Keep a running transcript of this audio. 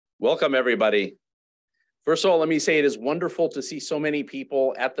Welcome, everybody. First of all, let me say it is wonderful to see so many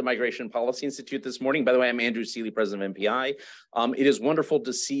people at the Migration Policy Institute this morning. By the way, I'm Andrew Seeley, president of MPI. It is wonderful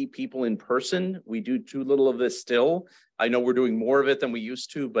to see people in person. We do too little of this still. I know we're doing more of it than we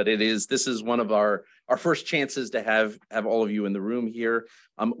used to, but this is one of our first chances to have all of you in the room here.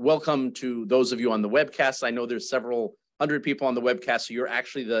 Welcome to those of you on the webcast. I know there's several hundred people on the webcast, so you're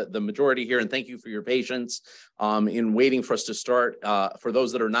actually the majority here, and thank you for your patience in waiting for us to start. For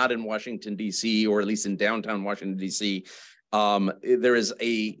those that are not in Washington, D.C., or at least in downtown Washington, D.C., there is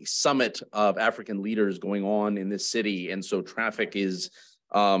a summit of African leaders going on in this city, and so traffic is,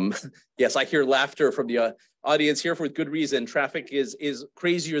 yes, I hear laughter from the audience here for good reason. Traffic is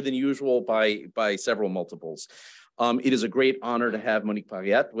crazier than usual by several multiples. It is a great honor to have Monique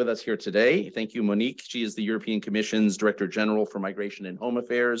Pariat with us here today. Thank you, Monique. She is the European Commission's Director General for Migration and Home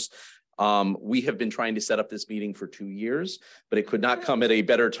Affairs. We have been trying to set up this meeting for 2 years, but it could not come at a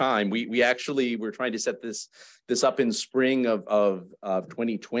better time. We actually were trying to set this up in spring of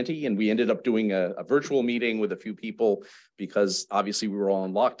 2020, and we ended up doing a virtual meeting with a few people because obviously we were all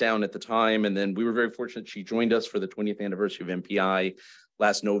in lockdown at the time. And then we were very fortunate she joined us for the 20th anniversary of MPI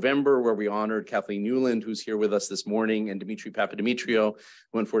last November, where we honored Kathleen Newland, who's here with us this morning, and Dimitri Papadimitriou,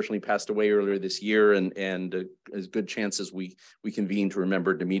 who unfortunately passed away earlier this year. And as good chances we convene to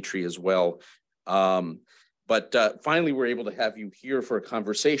remember Dimitri as well. But finally, we're able to have you here for a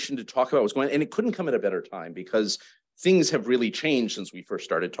conversation to talk about what's going on. And it couldn't come at a better time because things have really changed since we first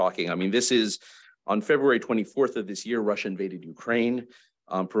started talking. I mean, this is on February 24th of this year, Russia invaded Ukraine,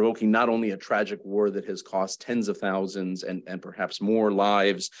 provoking not only a tragic war that has cost tens of thousands and perhaps more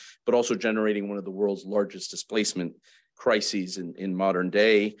lives, but also generating one of the world's largest displacement crises in modern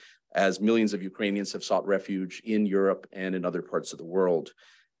day, as millions of Ukrainians have sought refuge in Europe and in other parts of the world.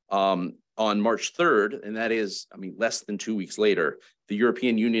 On March 3rd, and that is, I mean, less than 2 weeks later, the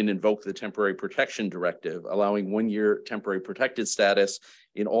European Union invoked the Temporary Protection Directive, allowing 1 year temporary protected status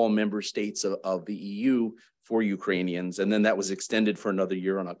in all member states of the EU for Ukrainians. And then that was extended for another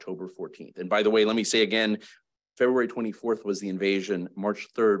year on October 14th. And by the way, let me say again, February 24th was the invasion. March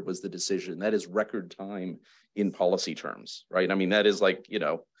 3rd was the decision. That is record time in policy terms, right? I mean, that is like,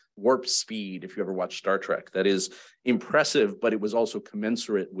 warp speed, if you ever watch Star Trek. That is impressive, but it was also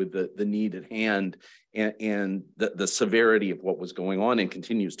commensurate with the need at hand and the severity of what was going on and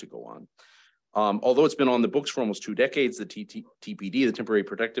continues to go on. Although it's been on the books for almost 2 decades, the TPD, the Temporary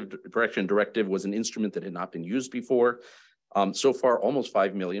Protection Directive, was an instrument that had not been used before. So far, almost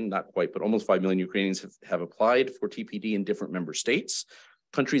 5 million, not quite, but almost 5 million Ukrainians have applied for TPD in different member states.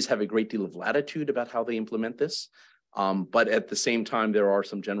 Countries have a great deal of latitude about how they implement this. But at the same time, there are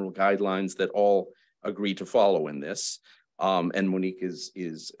some general guidelines that all agree to follow in this. And Monique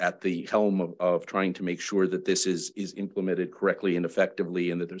is at the helm of trying to make sure that this is implemented correctly and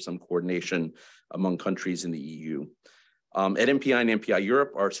effectively, and that there's some coordination among countries in the EU. At MPI and MPI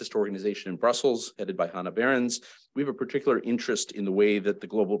Europe, our sister organization in Brussels, headed by Hannah Behrens, we have a particular interest in the way that the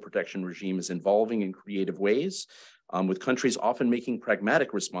global protection regime is evolving in creative ways, with countries often making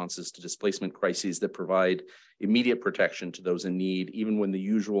pragmatic responses to displacement crises that provide immediate protection to those in need, even when the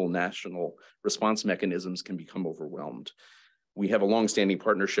usual national response mechanisms can become overwhelmed. We have a longstanding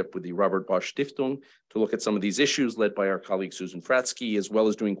partnership with the Robert Bosch Stiftung to look at some of these issues, led by our colleague Susan Fratsky, as well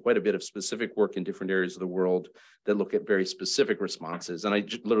as doing quite a bit of specific work in different areas of the world that look at very specific responses. And I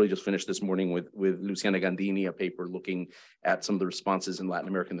literally just finished this morning with Luciana Gandini, a paper looking at some of the responses in Latin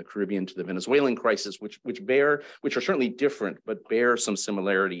America and the Caribbean to the Venezuelan crisis, which are certainly different, but bear some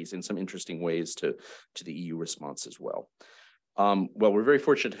similarities in some interesting ways to the EU response as well. Well, we're very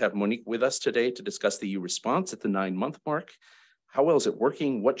fortunate to have Monique with us today to discuss the EU response at the 9-month mark. How well is it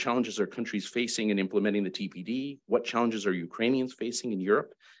working? What challenges are countries facing in implementing the TPD? What challenges are Ukrainians facing in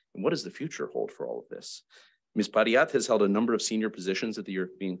Europe? And what does the future hold for all of this? Ms. Pariat has held a number of senior positions at the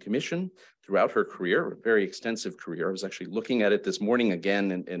European Commission throughout her career, a very extensive career. I was actually looking at it this morning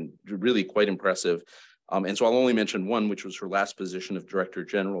again and really quite impressive. And so I'll only mention one, which was her last position of Director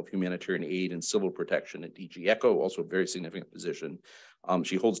General of Humanitarian Aid and Civil Protection at DG ECHO, also a very significant position.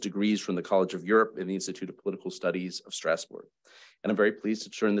 She holds degrees from the College of Europe and the Institute of Political Studies of Strasbourg. And I'm very pleased to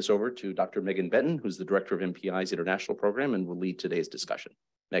turn this over to Dr. Megan Benton, who's the Director of MPI's International Program and will lead today's discussion.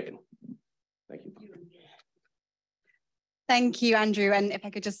 Megan, thank you. Thank you, Andrew. And if I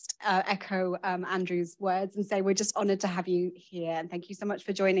could just echo Andrew's words and say we're just honored to have you here. And thank you so much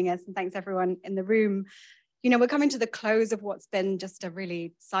for joining us. And thanks everyone in the room. We're coming to the close of what's been just a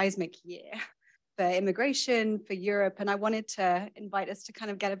really seismic year for immigration, for Europe. And I wanted to invite us to kind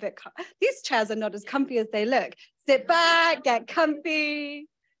of get a bit, these chairs are not as comfy as they look. Sit back, get comfy,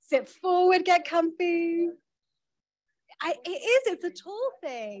 sit forward, get comfy. It is, it's a tall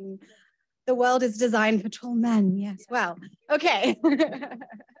thing. The world is designed for tall men, yes, well, okay.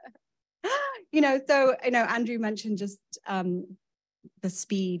 Andrew mentioned just the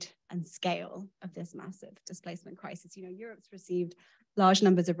speed and scale of this massive displacement crisis. Europe's received large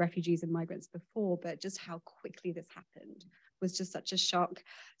numbers of refugees and migrants before, but just how quickly this happened was just such a shock.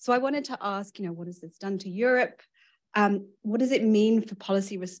 So I wanted to ask, what has this done to Europe? What does it mean for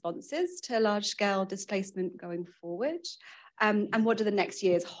policy responses to large-scale displacement going forward? And what do the next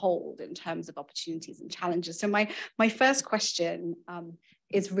years hold in terms of opportunities and challenges? So my first question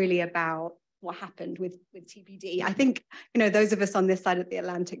is really about what happened with TPD. I think, those of us on this side of the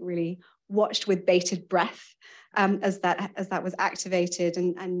Atlantic really watched with bated breath as that was activated.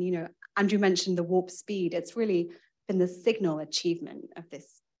 And Andrew mentioned the warp speed. It's really been the signal achievement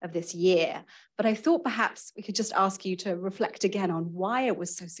of this year. But I thought perhaps we could just ask you to reflect again on why it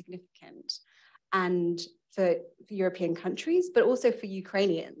was so significant, and for European countries, but also for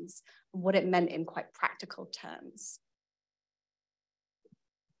Ukrainians, and what it meant in quite practical terms.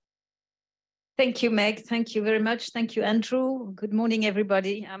 Thank you, Meg. Thank you very much. Thank you, Andrew. Good morning,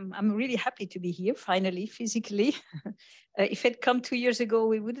 everybody. I'm really happy to be here, finally, physically. If it come 2 years ago,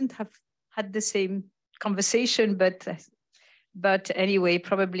 we wouldn't have had the same conversation, but anyway,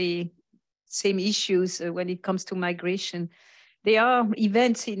 probably same issues when it comes to migration. There are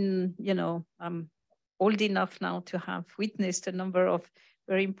events I'm old enough now to have witnessed a number of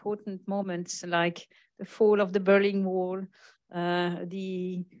very important moments, like the fall of the Berlin Wall,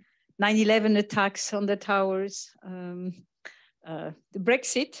 the 9/11 attacks on the towers. The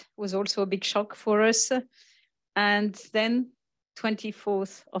Brexit was also a big shock for us. And then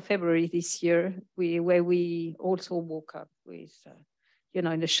 24th of February this year, where we also woke up with, in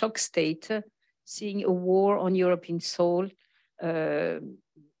a shock state, seeing a war on European soil.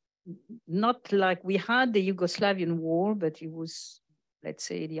 Not like we had the Yugoslavian war, but it was, let's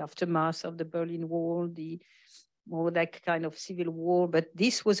say, the aftermath of the Berlin Wall, more like kind of civil war. But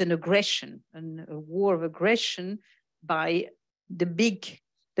this was an aggression, a war of aggression by the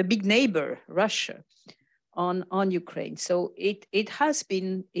big neighbor, Russia, on Ukraine. So it has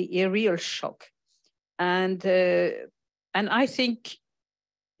been a real shock. And I think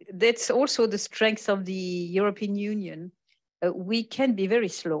that's also the strength of the European Union. We can be very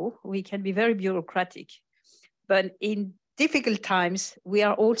slow, we can be very bureaucratic, but in difficult times, we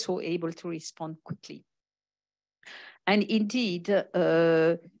are also able to respond quickly. And indeed,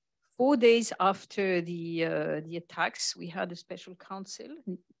 4 days after the attacks, we had a special council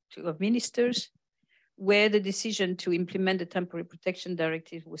of ministers where the decision to implement the Temporary Protection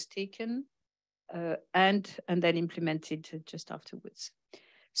Directive was taken and then implemented just afterwards.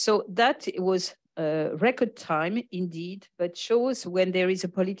 So that was a record time indeed, but shows when there is a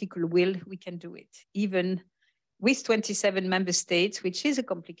political will, we can do it, even with 27 member states, which is a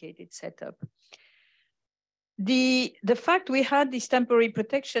complicated setup. The fact we had this Temporary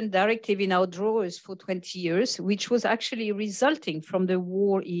Protection Directive in our drawers for 20 years, which was actually resulting from the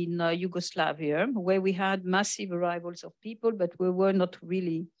war in Yugoslavia, where we had massive arrivals of people, but we were not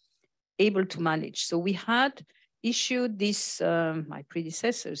really able to manage. So we had issued this, my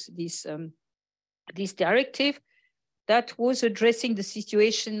predecessors, this directive that was addressing the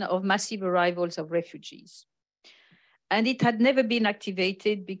situation of massive arrivals of refugees. And it had never been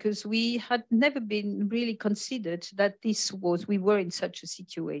activated because we had never been really considered that we were in such a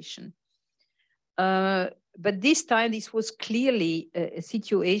situation. But this time, this was clearly a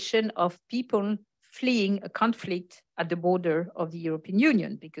situation of people fleeing a conflict at the border of the European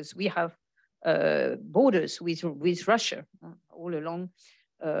Union, because we have borders with Russia all along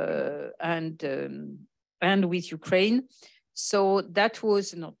and with Ukraine. So that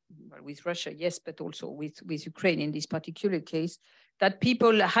was not with Russia, yes, but also with Ukraine in this particular case, that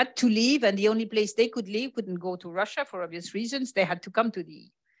people had to leave, and the only place they could leave couldn't go to Russia for obvious reasons. They had to come to the EU.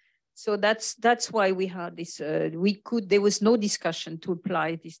 So that's why we had this. There was no discussion to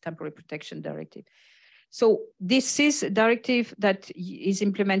apply this Temporary Protection Directive. So this is a directive that is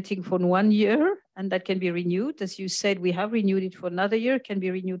implementing for 1 year, and that can be renewed. As you said, we have renewed it for another year, can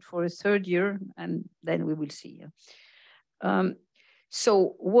be renewed for a 3rd year, and then we will see.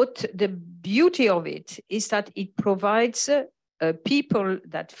 So what the beauty of it is that it provides people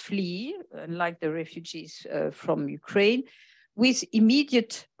that flee, like the refugees from Ukraine, with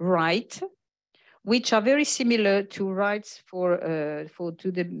immediate rights, which are very similar to rights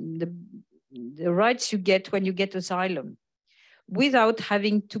to the rights you get when you get asylum, without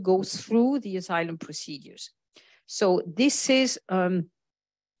having to go through the asylum procedures. So this is a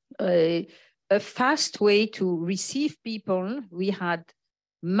fast way to receive people. We had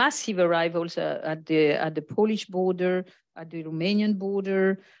massive arrivals at the Polish border, at the Romanian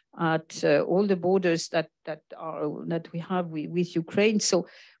border, at all the borders that we have with Ukraine. So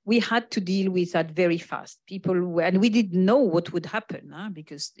we had to deal with that very fast. And we didn't know what would happen,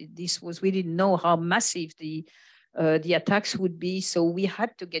 because we didn't know how massive the attacks would be. So we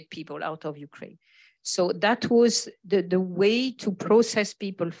had to get people out of Ukraine. So that was the way to process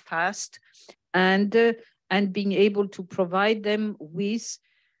people fast and being able to provide them with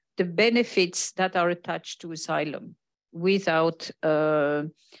the benefits that are attached to asylum without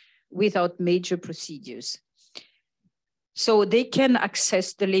major procedures. So they can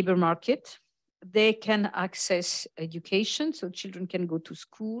access the labor market, they can access education, so children can go to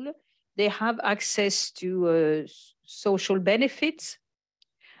school, they have access to social benefits,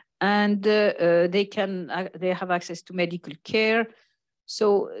 and they have access to medical care.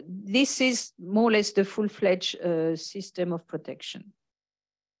 So this is more or less the full-fledged system of protection.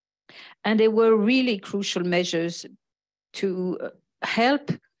 And there were really crucial measures to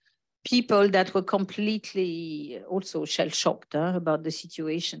help people that were completely also shell-shocked about the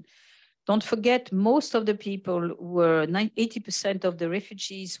situation. Don't forget, most of the people were, 80% of the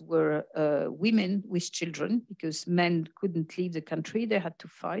refugees were women with children, because men couldn't leave the country, they had to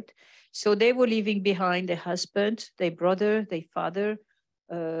fight. So they were leaving behind their husband, their brother, their father,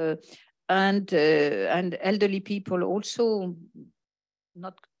 and elderly people also.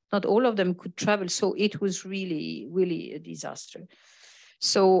 Not all of them could travel, so it was really, really a disaster.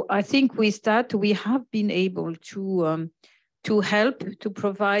 So I think with that, we have been able to help to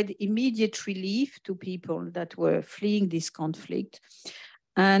provide immediate relief to people that were fleeing this conflict.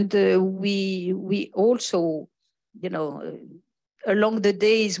 And we also, along the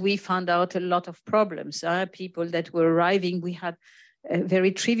days, we found out a lot of problems. People that were arriving, we had a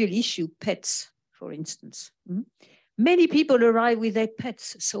very trivial issue, pets, for instance. Many people arrive with their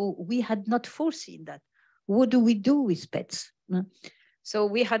pets, so we had not foreseen that. What do we do with pets? So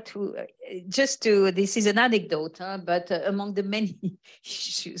we had to, this is an anecdote, but among the many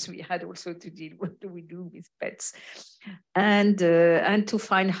issues we had also to deal, what do we do with pets? And to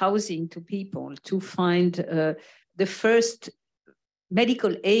find housing to people, to find the first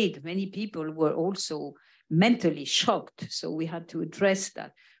medical aid. Many people were also mentally shocked, so we had to address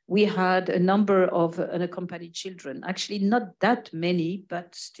that. We had a number of unaccompanied children, actually not that many,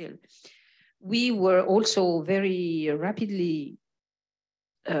 but still. We were also very rapidly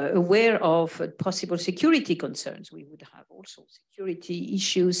aware of possible security concerns. We would have also security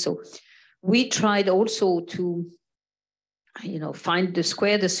issues. So we tried also to, find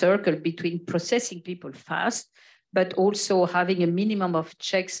the circle between processing people fast, but also having a minimum of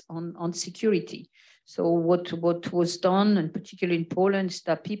checks on security. So what was done, and particularly in Poland, is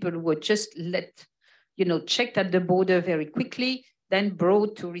that people were just checked at the border very quickly, then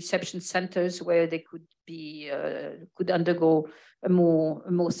brought to reception centers where they could undergo a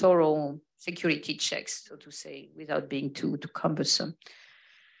more thorough security checks, so to say, without being too cumbersome.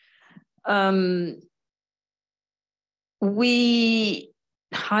 We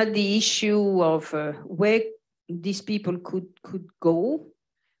had the issue of where these people could go.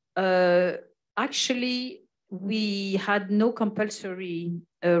 Actually, we had no compulsory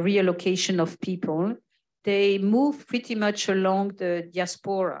reallocation of people. They moved pretty much along the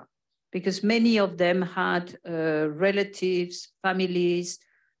diaspora, because many of them had relatives, families,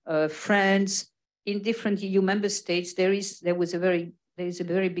 friends in different EU member states. There is a very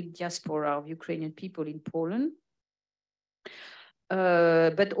big diaspora of Ukrainian people in Poland,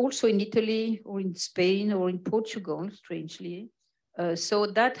 but also in Italy or in Spain or in Portugal, strangely. So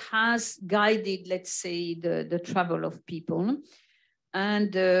that has guided, let's say, the travel of people,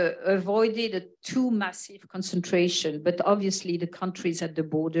 and avoided a too massive concentration. But obviously the countries at the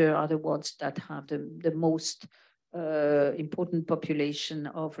border are the ones that have the most important population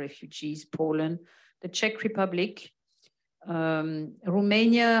of refugees: Poland, the Czech Republic,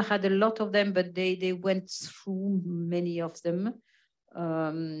 Romania had a lot of them, but they went through many of them,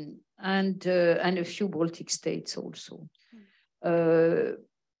 and a few Baltic states also.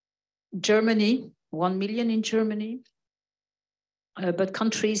 Germany, 1 million in Germany. But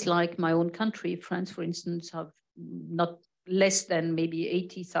countries like my own country, France, for instance, have not less than maybe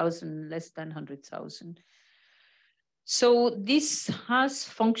 80,000, less than 100,000. So this has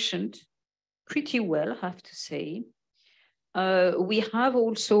functioned pretty well, I have to say. We have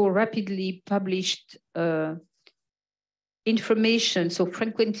also rapidly published information, so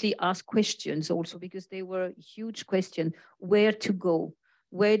frequently asked questions also, because they were huge questions. Where to go?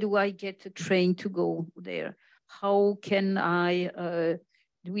 Where do I get a train to go there? How can I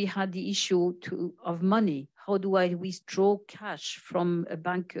we had the issue of money. How do I withdraw cash from a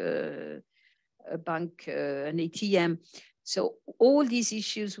bank, an ATM? So all these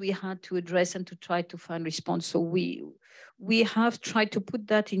issues we had to address and to try to find response. So we have tried to put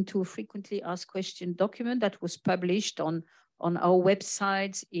that into a frequently asked question document that was published on our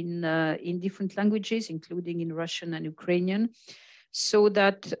websites in different languages, including in Russian and Ukrainian, so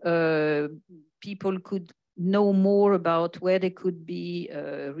that people could know more about where they could be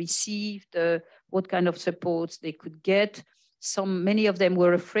received, what kind of supports they could get. Many of them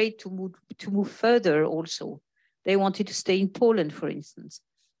were afraid to move further also. They wanted to stay in Poland, for instance.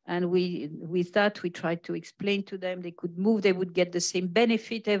 And with that, we tried to explain to them they could move, they would get the same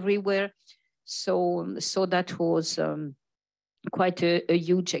benefit everywhere. So that was quite a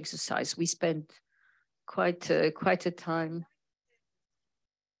huge exercise. We spent quite a time.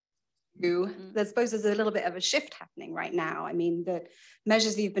 I suppose there's a little bit of a shift happening right now. I mean, the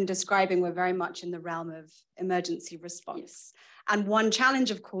measures that you've been describing were very much in the realm of emergency response. Yes. And one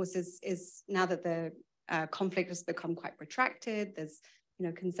challenge, of course, is now that the conflict has become quite protracted, there's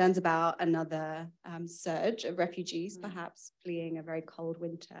concerns about another surge of refugees, perhaps fleeing a very cold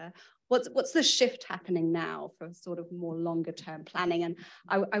winter. What's the shift happening now for sort of more longer term planning? And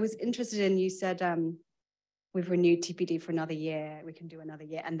I was interested in, you said, we've renewed TPD for another year, we can do another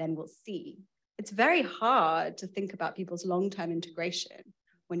year, and then we'll see. It's very hard to think about people's long-term integration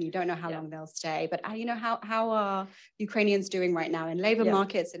when you don't know how long they'll stay. But how are Ukrainians doing right now in labor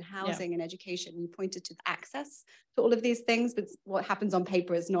markets and housing and education? You pointed to the access to all of these things, but what happens on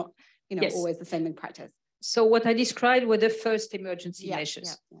paper is not always the same in practice. So what I described were the first emergency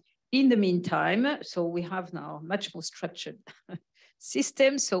measures. In the meantime, so we have now much more structured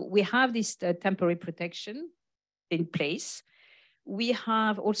system. So we have this temporary protection in place. We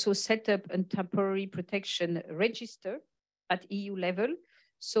have also set up a temporary protection register at EU level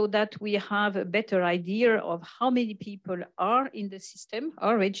so that we have a better idea of how many people are in the system,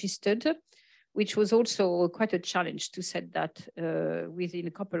 are registered, which was also quite a challenge to set that within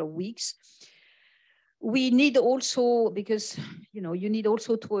a couple of weeks. We need also, because you need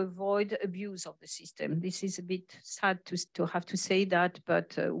also to avoid abuse of the system. This is a bit sad to have to say that,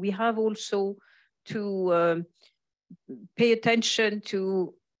 but we have also to pay attention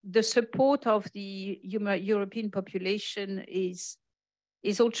to the support of the European population is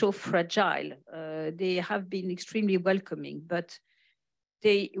also fragile. They have been extremely welcoming, but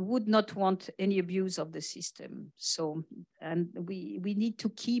they would not want any abuse of the system. So, and we need to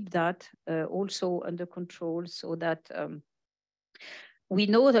keep that also under control so that we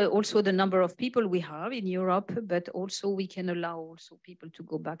know that also the number of people we have in Europe, but also we can allow also people to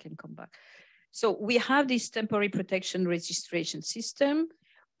go back and come back. So we have this temporary protection registration system,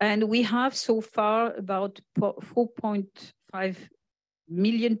 and we have so far about 4.5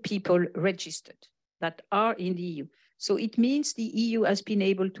 million people registered that are in the EU. So it means the EU has been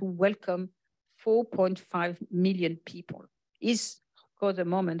able to welcome 4.5 million people, is for the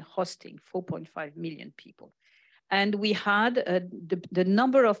moment hosting 4.5 million people. And we had the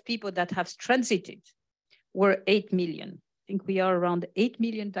number of people that have transited were 8 million. I think we are around 8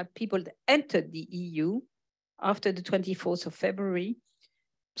 million people that entered the EU after the 24th of February.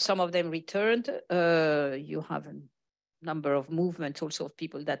 Some of them returned. You have a number of movements also of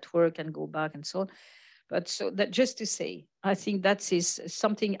people that work and go back and so on. But so that just to say, I think that is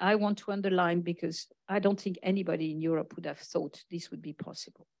something I want to underline because I don't think anybody in Europe would have thought this would be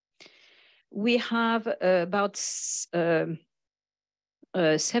possible. We have about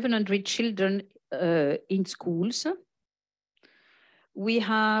 700 children in schools. We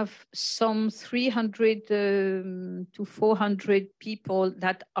have some 300 to 400 people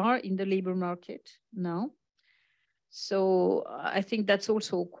that are in the labor market now. So I think that's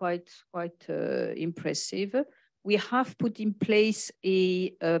also quite impressive. We have put in place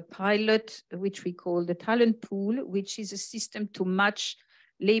a pilot, which we call the talent pool, which is a system to match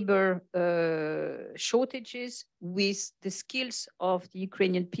labor shortages with the skills of the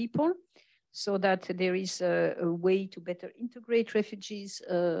Ukrainian people, so that there is a way to better integrate refugees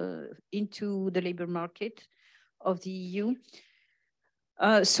into the labor market of the EU.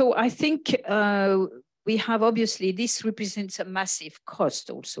 So I think we have, obviously, this represents a massive cost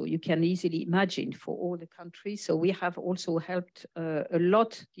also, you can easily imagine, for all the countries. So we have also helped a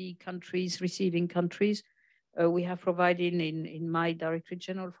lot the countries, receiving countries. We have provided in my Directorate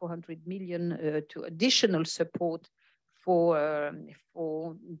General 400 million to additional support for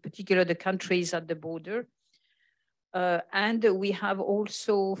in particular the countries at the border. And we have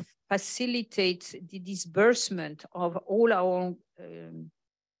also facilitated the disbursement of all our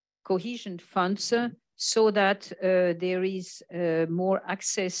cohesion funds so that there is more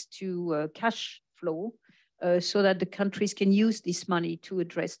access to cash flow, so that the countries can use this money to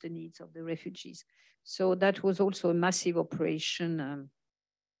address the needs of the refugees. So that was also a massive operation.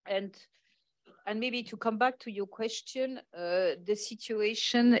 And maybe to come back to your question, the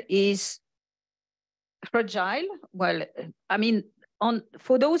situation is fragile. Well, I mean,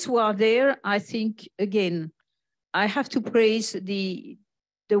 for those who are there, I think, again, I have to praise the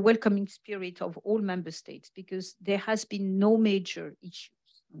welcoming spirit of all member states, because there has been no major issues.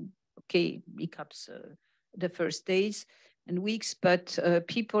 Okay, hiccups the first days and weeks, but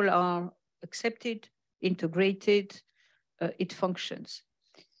people are accepted, integrated, it functions.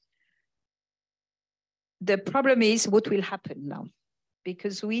 The problem is what will happen now,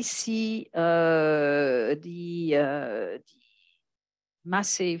 because we see the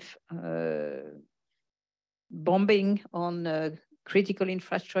massive bombing on critical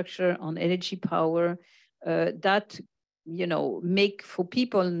infrastructure, on energy power, that, you know, make for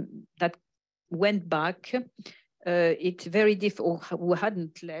people that went back, it very difficult, or who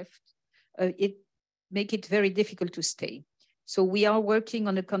hadn't left, it make it very difficult to stay. So we are working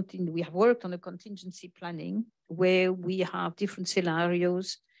on we have worked on a contingency planning where we have different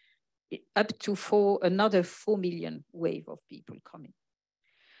scenarios up to another 4 million wave of people coming.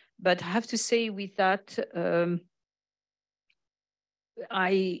 But I have to say with that,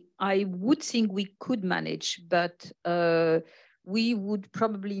 I would think we could manage, but we would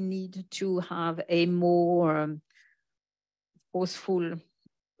probably need to have a more forceful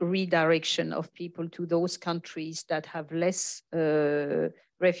redirection of people to those countries that have less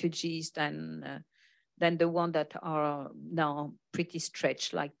refugees than the one that are now pretty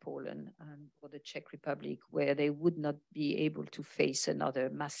stretched, like Poland or the Czech Republic, where they would not be able to face another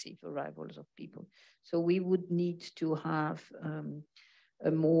massive arrivals of people. So we would need to have a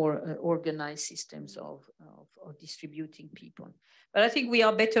more organized systems of distributing people. But I think we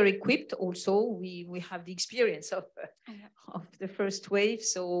are better equipped also. We have the experience of the first wave.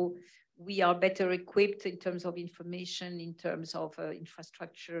 So we are better equipped in terms of information, in terms of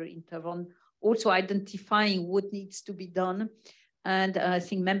infrastructure, in terms of also identifying what needs to be done. And I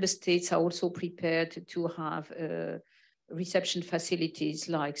think member states are also prepared to have reception facilities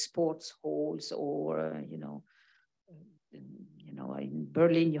like sports halls, or, in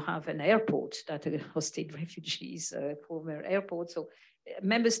Berlin, you have an airport that hosted refugees, former airport. So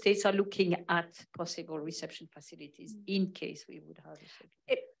member states are looking at possible reception facilities in case we would have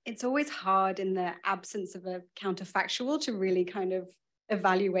it's always hard in the absence of a counterfactual to really kind of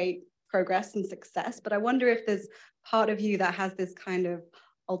evaluate progress and success. But I wonder if there's part of you that has this kind of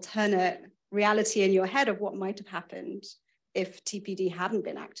alternate reality in your head of what might have happened if TPD hadn't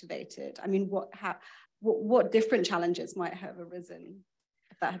been activated. I mean, what different challenges might have arisen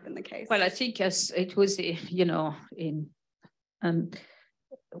if that had been the case? Well, I think as it was,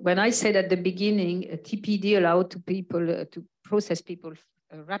 when I said at the beginning, TPD allowed to people to process people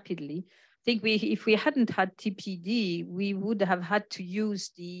rapidly. I think if we hadn't had TPD, we would have had to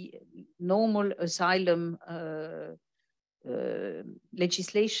use the normal asylum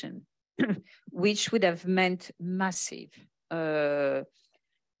legislation, which would have meant massive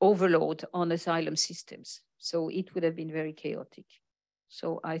overload on asylum systems. So it would have been very chaotic.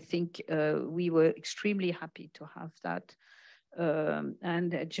 So I think we were extremely happy to have that.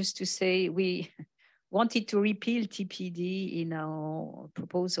 And just to say, we wanted to repeal TPD in our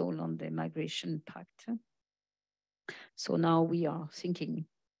proposal on the migration pact. So now we are thinking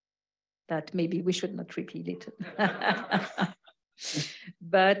that maybe we should not repeal it.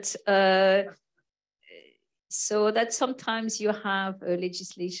 But so that sometimes you have a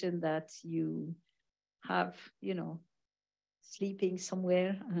legislation that you have, sleeping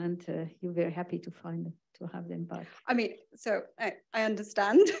somewhere, and you're very happy to have them back. I mean, so I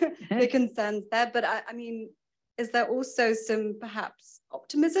understand the concerns there, but I mean, is there also some perhaps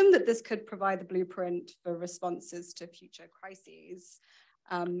optimism that this could provide the blueprint for responses to future crises?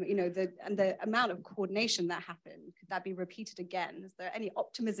 The amount of coordination that happened, could that be repeated again? Is there any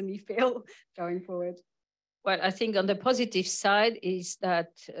optimism you feel going forward? Well, I think on the positive side is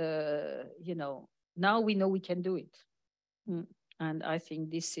that, now we know we can do it. And I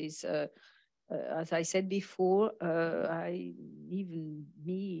think this is, as I said before, I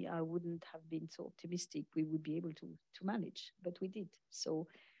wouldn't have been so optimistic we would be able to manage, but we did. So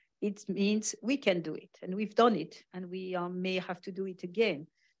it means we can do it, and we've done it, and we may have to do it again.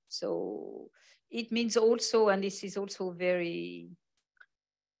 So it means also, and this is also very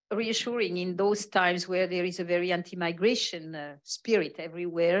reassuring in those times where there is a very anti-migration spirit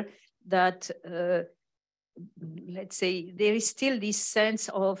everywhere, that let's say there is still this sense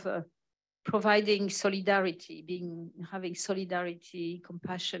of providing solidarity, having solidarity,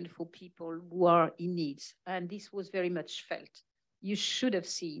 compassion for people who are in need. And this was very much felt. You should have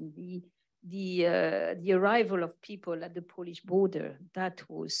seen the arrival of people at the Polish border. That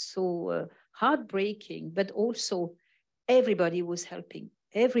was so heartbreaking, but also everybody was helping.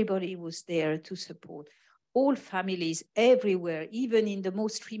 Everybody was there to support. All families everywhere, even in the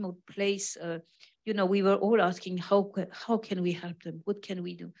most remote place, you know, we were all asking, how can we help them? What can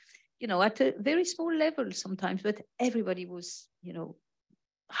we do? You know, at a very small level sometimes, but everybody was, you know,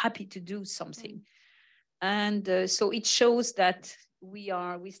 happy to do something. And so it shows that we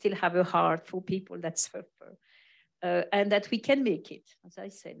still have a heart for people that suffer, and that we can make it. As I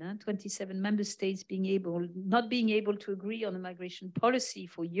said, 27 member states not being able to agree on a migration policy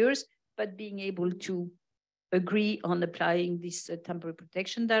for years, but being able to agree on applying this Temporary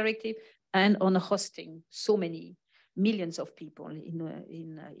Protection Directive and on hosting so many millions of people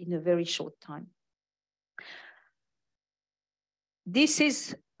in a very short time.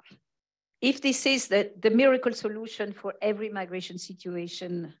 If this is the miracle solution for every migration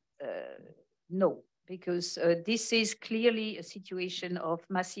situation, no, because this is clearly a situation of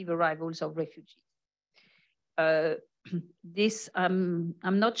massive arrivals of refugees. I'm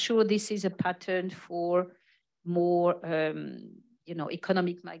not sure this is a pattern for more you know,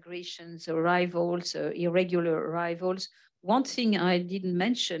 economic migrations, arrivals, irregular arrivals. One thing I didn't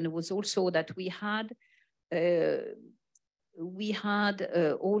mention was also that we had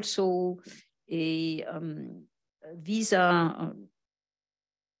also a visa.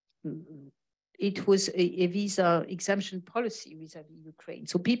 It was a visa exemption policy vis-à-vis Ukraine,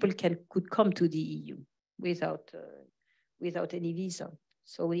 so people could come to the EU without any visa.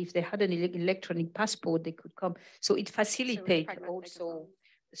 So if they had an electronic passport, they could come. So it facilitated also.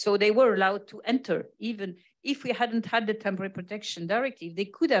 So they were allowed to enter. Even if we hadn't had the Temporary Protection Directive, they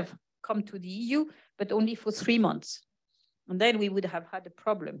could have come to the EU, but only for 3 months. And then we would have had a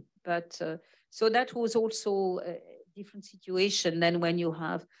problem. But so that was also a different situation than when you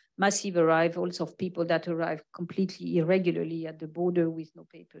have massive arrivals of people that arrive completely irregularly at the border with no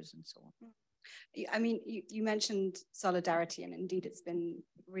papers and so on. I mean, you mentioned solidarity, and indeed it's been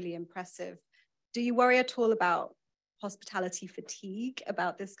really impressive. Do you worry at all about hospitality fatigue,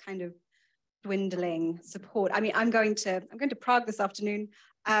 about this kind of dwindling support? I mean, I'm going to Prague this afternoon,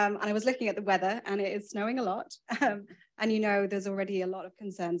 and I was looking at the weather, and it is snowing a lot. And you know, there's already a lot of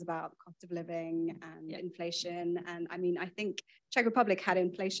concerns about cost of living and inflation. And I mean, I think Czech Republic had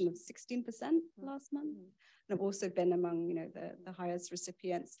inflation of 16% last month, and have also been among, you know, the highest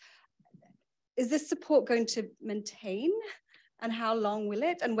recipients. Is this support going to maintain, and how long will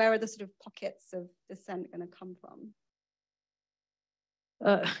it? And where are the sort of pockets of dissent going to come from?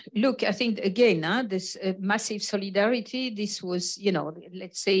 Look, I think again, this massive solidarity. This was, you know,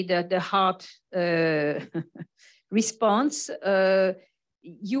 let's say the heart response.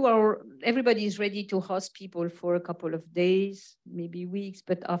 Everybody is ready to host people for a couple of days, maybe weeks,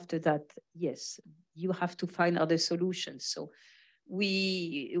 but after that, yes, you have to find other solutions. So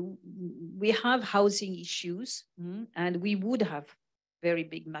we have housing issues, and we would have very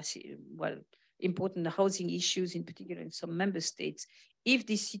big, massive, important housing issues, in particular in some member states, if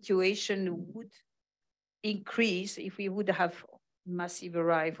this situation would increase, if we would have massive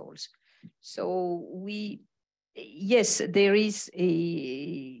arrivals. So yes, there is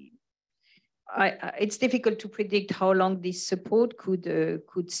it's difficult to predict how long this support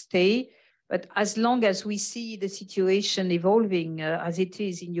could stay. But as long as we see the situation evolving as it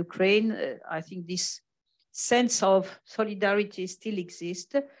is in Ukraine, I think this sense of solidarity still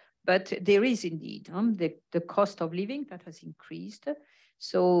exists. But there is indeed the cost of living that has increased.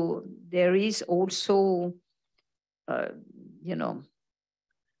 So there is also, you know,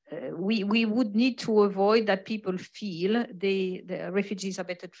 we would need to avoid that people feel the refugees are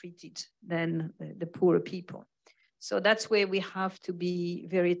better treated than the poorer people. So that's where we have to be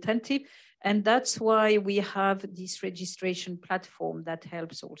very attentive. And that's why we have this registration platform that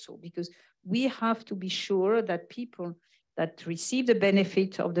helps also, because we have to be sure that people that receive the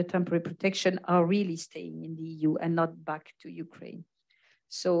benefit of the temporary protection are really staying in the EU and not back to Ukraine.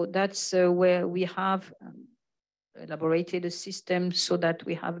 So that's where we have elaborated a system so that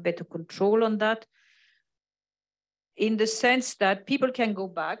we have better control on that, in the sense that people can go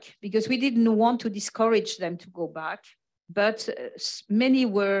back, because we didn't want to discourage them to go back, but many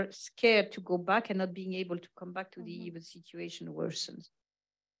were scared to go back, and not being able to come back to the EU, the situation worsens.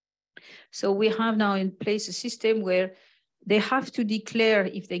 So we have now in place a system where they have to declare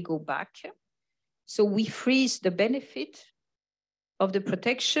if they go back. So we freeze the benefit of the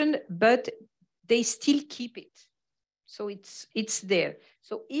protection, but they still keep it. So it's there.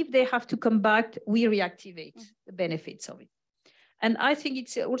 So if they have to come back, we reactivate the benefits of it. And I think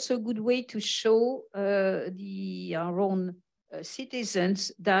it's also a good way to show our own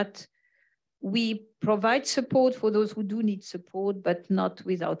citizens that we provide support for those who do need support, but not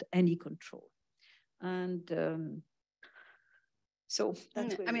without any control. And so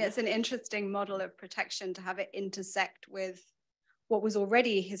that's I mean, it's an interesting model of protection to have it intersect with what was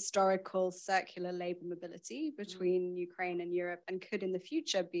already historical circular labor mobility between Ukraine and Europe, and could in the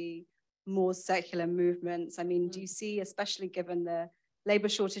future be more circular movements. I mean, do you see, especially given the labor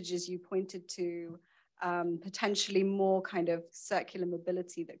shortages you pointed to, potentially more kind of circular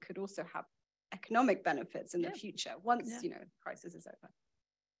mobility that could also have economic benefits in the future once, you know, the crisis is over?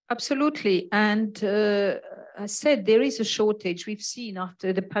 Absolutely. And I said there is a shortage. We've seen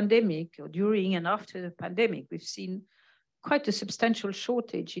after the pandemic, or during and after the pandemic, we've seen quite a substantial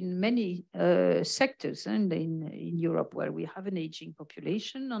shortage in many sectors, and in Europe, where we have an aging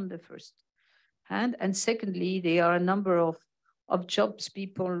population on the first hand. And secondly, there are a number of jobs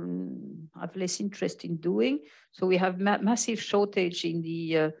people have less interest in doing. So we have massive shortage in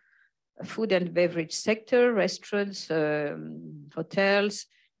the food and beverage sector, restaurants, hotels,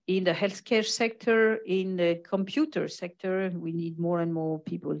 in the healthcare sector, in the computer sector. We need more and more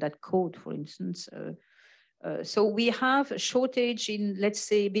people that code, for instance. So we have a shortage in, let's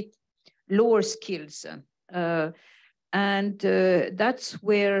say, a bit lower skills. And that's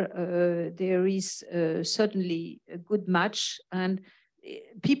where there is certainly a good match, and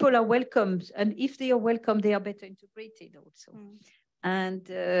people are welcomed. And if they are welcome, they are better integrated also.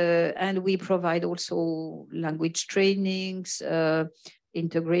 And we provide also language trainings,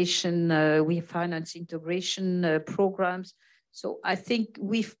 integration, we finance integration programs. So I think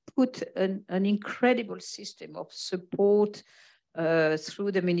we've put an incredible system of support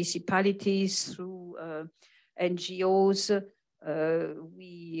through the municipalities, through NGOs.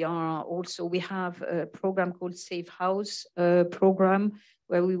 We have a program called Safe House program,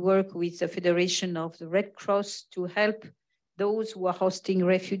 where we work with the Federation of the Red Cross to help those who are hosting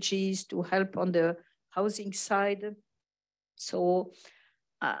refugees, to help on the housing side. So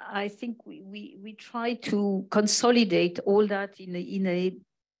I think we try to consolidate all that in a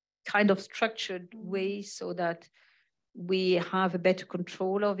kind of structured way, so that we have a better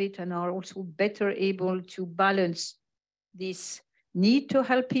control of it and are also better able to balance this need to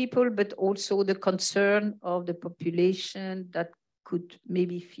help people, but also the concern of the population that could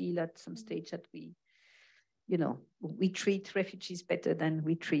maybe feel at some stage that we treat refugees better than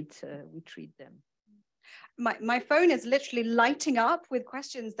we treat them. My phone is literally lighting up with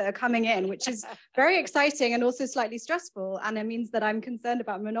questions that are coming in, which is very exciting and also slightly stressful. And it means that I'm concerned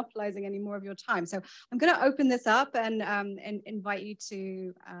about monopolizing any more of your time. So I'm going to open this up and invite you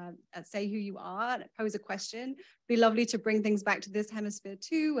to say who you are and pose a question. It'd be lovely to bring things back to this hemisphere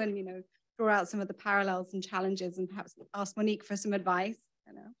too, and, you know, draw out some of the parallels and challenges, and perhaps ask Monique for some advice.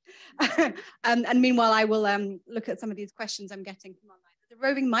 And meanwhile, I will look at some of these questions I'm getting from online. There's a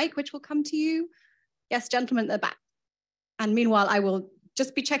roving mic, which will come to you. Yes, gentleman at the back. And meanwhile, I will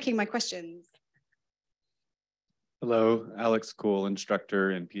just be checking my questions. Hello, Alex Cool,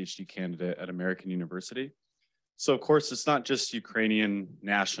 instructor and PhD candidate at American University. So of course, it's not just Ukrainian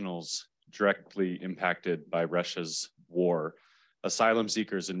nationals directly impacted by Russia's war. Asylum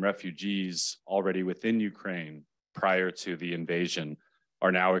seekers and refugees already within Ukraine prior to the invasion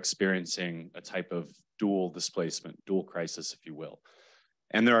are now experiencing a type of dual displacement, dual crisis, if you will.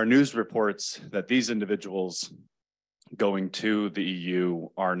 And there are news reports that these individuals going to the EU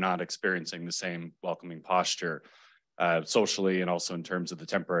are not experiencing the same welcoming posture socially, and also in terms of the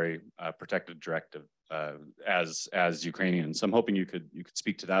Temporary Protection Directive as Ukrainians. So I'm hoping you could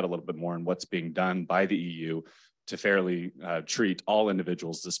speak to that a little bit more, and what's being done by the EU to fairly treat all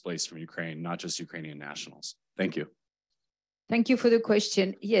individuals displaced from Ukraine, not just Ukrainian nationals. Thank you. Thank you for the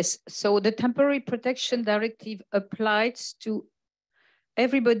question. Yes, so the Temporary Protection Directive applies to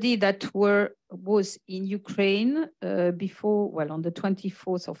everybody that was in Ukraine on the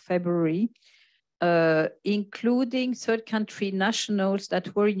 24th of February, including third country nationals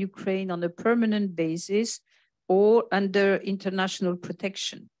that were in Ukraine on a permanent basis or under international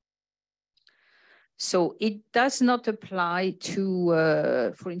protection. So it does not apply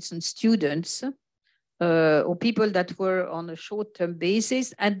to, for instance, students or people that were on a short-term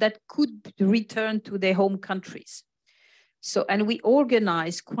basis and that could return to their home countries. So, and we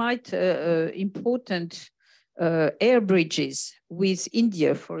organized quite important air bridges with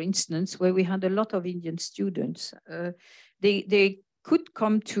India, for instance, where we had a lot of Indian students. They could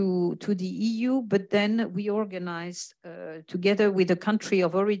come to the EU, but then we organized together with the country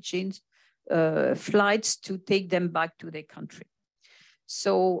of origins flights to take them back to their country.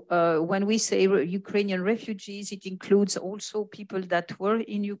 So when we say Ukrainian refugees, it includes also people that were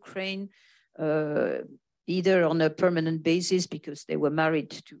in Ukraine, either on a permanent basis because they were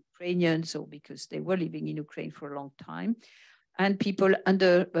married to Ukrainians or because they were living in Ukraine for a long time, and people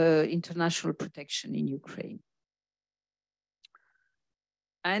under international protection in Ukraine.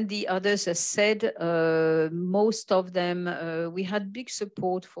 And the others, as said, most of them, we had big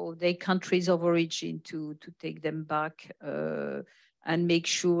support for their countries of origin to take them back and make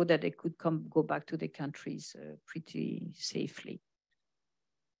sure that they could go back to their countries pretty safely.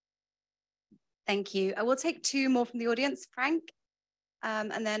 Thank you. I will take two more from the audience, Frank.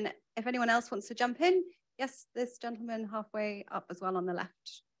 And then if anyone else wants to jump in, yes, this gentleman halfway up as well on the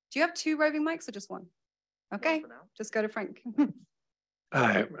left. Do you have two roving mics or just one? Okay, just go to Frank.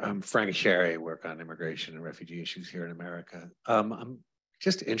 Hi, I'm Frank Sherry, work on immigration and refugee issues here in America. I'm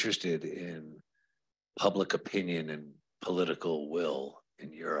just interested in public opinion and political will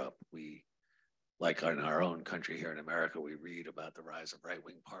in Europe. We, like in our own country here in America, we read about the rise of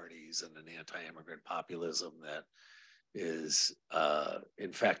right-wing parties and an anti-immigrant populism that is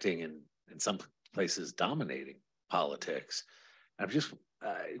infecting and in some places dominating politics. I'm just,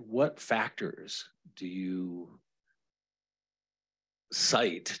 what factors do you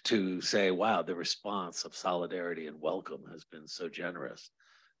cite to say, wow, the response of solidarity and welcome has been so generous?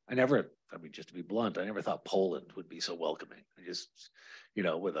 I mean, just to be blunt, I never thought Poland would be so welcoming. I just, you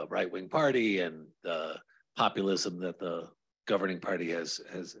know, with a right-wing party and the populism that the governing party has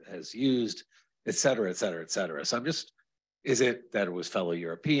used, et cetera, et cetera, et cetera. So I'm just, is it that it was fellow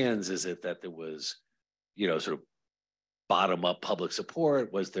Europeans? Is it that there was, you know, sort of bottom-up public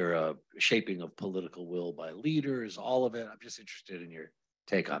support? Was there a shaping of political will by leaders? All of it? I'm just interested in your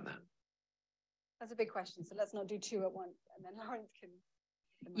take on that. That's a big question, so let's not do two at once, and then Lawrence can.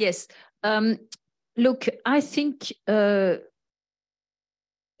 Yes. Look, I think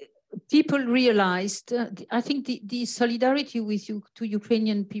people realized, I think the solidarity with you to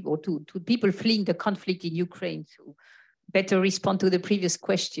Ukrainian people, to people fleeing the conflict in Ukraine, to better respond to the previous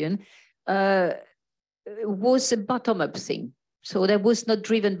question, was a bottom-up thing. So that was not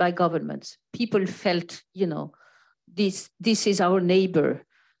driven by governments. People felt, you know, this is our neighbor.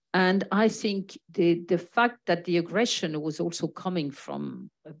 And I think the fact that the aggression was also coming from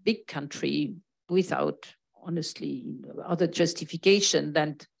a big country without, honestly, other justification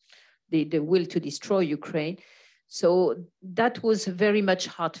than the will to destroy Ukraine. So that was very much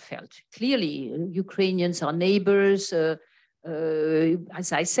heartfelt. Clearly, Ukrainians are neighbors.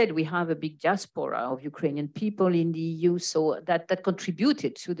 As I said, we have a big diaspora of Ukrainian people in the EU, so that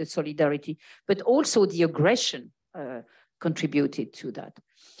contributed to the solidarity, but also the aggression contributed to that.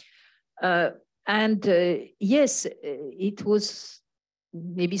 Yes, it was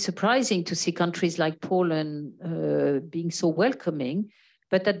maybe surprising to see countries like Poland being so welcoming,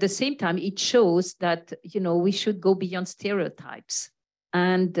 but at the same time, it shows that, you know, we should go beyond stereotypes.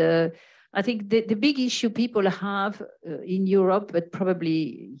 And I think the big issue people have in Europe, but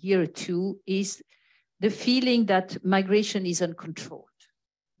probably here too, is the feeling that migration is uncontrolled,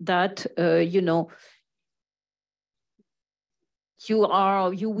 that, you know,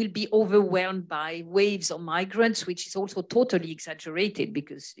 you will be overwhelmed by waves of migrants, which is also totally exaggerated,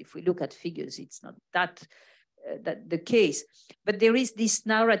 because if we look at figures, it's not that the case. But there is this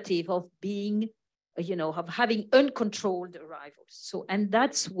narrative of being, you know, of having uncontrolled arrivals. So, and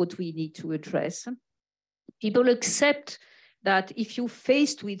that's what we need to address. People accept that if you're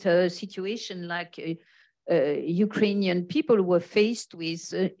faced with a situation like Ukrainian people were faced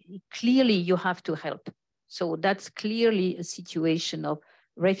with, clearly you have to help. So that's clearly a situation of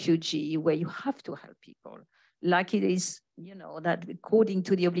refugee where you have to help people, like it is, you know, that according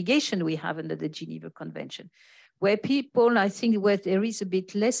to the obligation we have under the Geneva Convention, where people, I think where there is a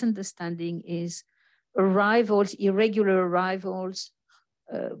bit less understanding is arrivals, irregular arrivals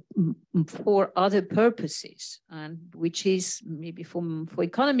for other purposes, and which is maybe for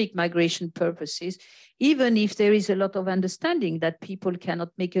economic migration purposes, even if there is a lot of understanding that people cannot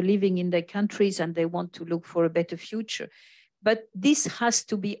make a living in their countries and they want to look for a better future. But this has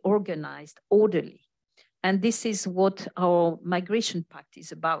to be organized orderly. And this is what our migration pact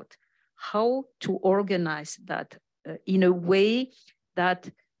is about, how to organize that in a way that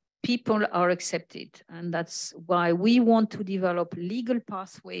people are accepted. And that's why we want to develop legal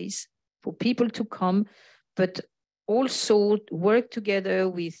pathways for people to come, but also work together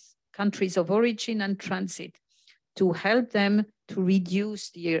with countries of origin and transit to help them to reduce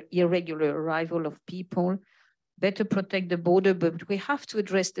the irregular arrival of people, better protect the border. But we have to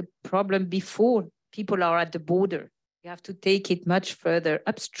address the problem before people are at the border. We have to take it much further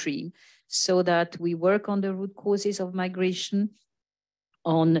upstream so that we work on the root causes of migration,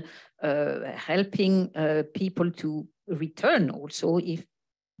 on helping people to return also if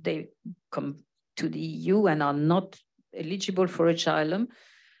they come to the EU and are not eligible for asylum,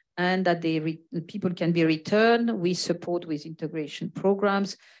 and that people can be returned. We support with integration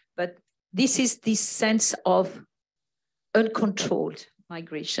programs, but this is this sense of uncontrolled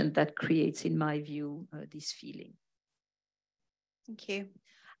migration that creates, in my view, this feeling. Thank you.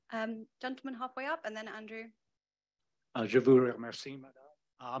 Gentleman halfway up, and then Andrew. Je vous remercie, madame.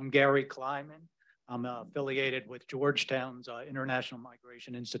 I'm Gary Kleiman. I'm affiliated with Georgetown's International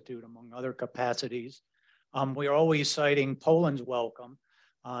Migration Institute, among other capacities. We're always citing Poland's welcome,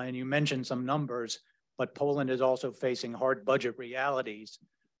 and you mentioned some numbers, but Poland is also facing hard budget realities.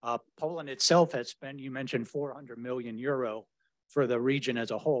 Poland itself has spent, you mentioned 400 million euro for the region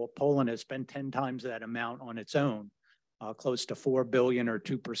as a whole. Poland has spent 10 times that amount on its own, close to 4 billion or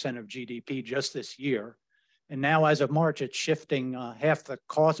 2% of GDP just this year. And now as of March, it's shifting half the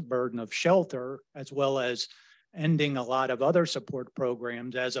cost burden of shelter, as well as ending a lot of other support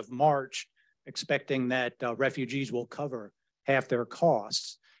programs as of March, expecting that refugees will cover half their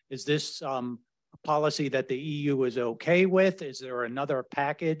costs. Is this a policy that the EU is okay with? Is there another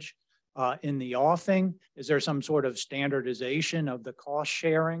package in the offing? Is there some sort of standardization of the cost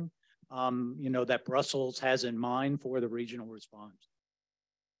sharing, that Brussels has in mind for the regional response?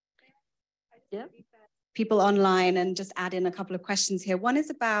 Yeah. People online and just add in a couple of questions here. One is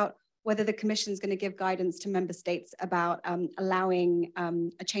about whether the Commission is going to give guidance to member states about allowing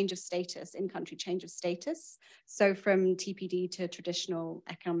a change of status, in-country change of status. So from TPD to traditional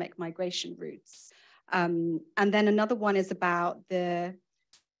economic migration routes. And then another one is about the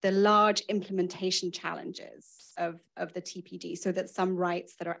large implementation challenges of the TPD, so that some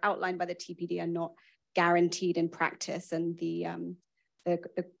rights that are outlined by the TPD are not guaranteed in practice. And the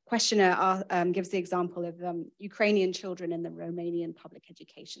questioner gives the example of Ukrainian children in the Romanian public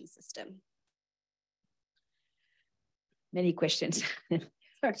education system. Many questions.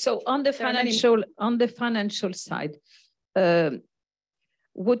 So on the financial side,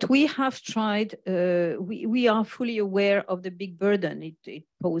 what we have tried, we are fully aware of the big burden it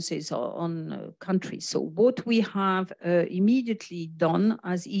poses on countries. So what we have immediately done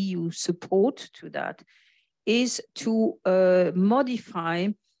as EU support to that is to modify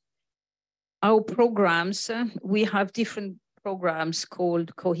our programs. We have different programs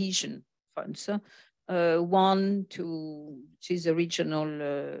called cohesion funds. One which is a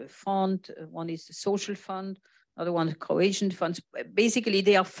regional fund, one is the social fund, another one is cohesion funds. Basically,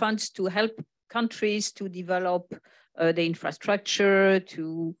 they are funds to help countries to develop the infrastructure,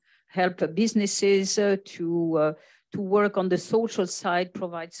 to help businesses, to work on the social side,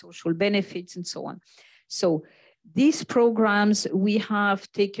 provide social benefits, and so on. So these programs, we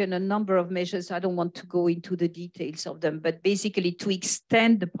have taken a number of measures. I don't want to go into the details of them, but basically to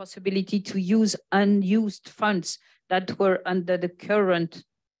extend the possibility to use unused funds that were under the current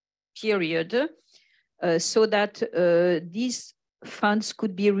period, so that these funds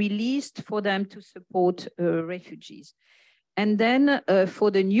could be released for them to support refugees. And then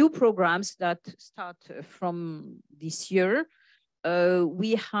for the new programs that start from this year,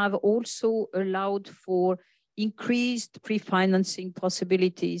 we have also allowed for increased pre-financing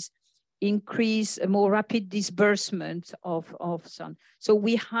possibilities, more rapid disbursement of some. So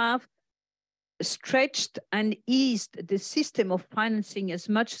we have stretched and eased the system of financing as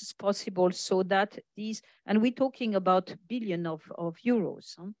much as possible, so that these, and we're talking about billions of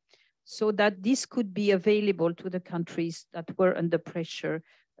euros, so that this could be available to the countries that were under pressure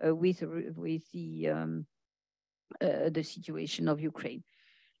with the situation of Ukraine.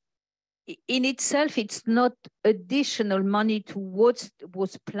 In itself, it's not additional money to what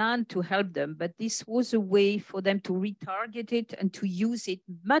was planned to help them, but this was a way for them to retarget it and to use it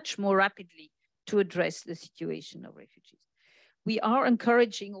much more rapidly to address the situation of refugees. We are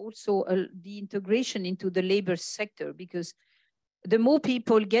encouraging also the integration into the labor sector, because the more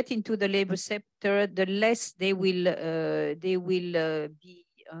people get into the labor sector, the less they will be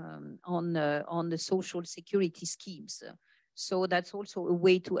on the social security schemes. So that's also a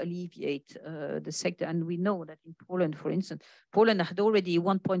way to alleviate the sector. And we know that in Poland, for instance, Poland had already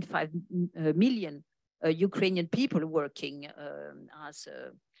 1.5 million Ukrainian people working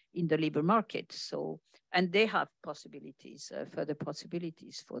in the labor market. So, and they have possibilities, further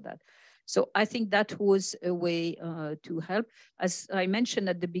possibilities for that. So I think that was a way to help. As I mentioned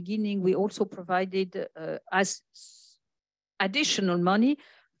at the beginning, we also provided as additional money,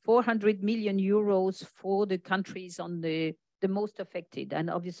 400 million euros for the countries on the most affected. And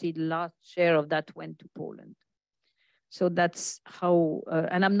obviously the large share of that went to Poland. So that's how,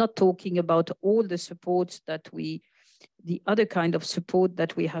 and I'm not talking about all the supports that the other kind of support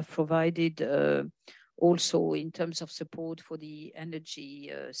that we have provided also in terms of support for the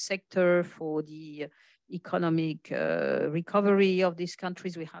energy sector, for the economic recovery of these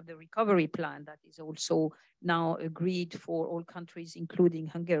countries. We have the recovery plan that is also now agreed for all countries, including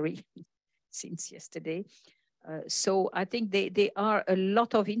Hungary, since yesterday. So I think there are a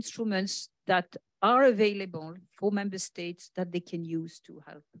lot of instruments that are available for member states that they can use to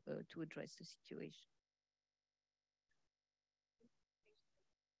help to address the situation.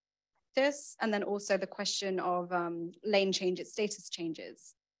 This, and then also the question of lane changes, status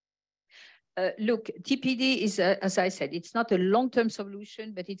changes. Look, TPD is, as I said, it's not a long-term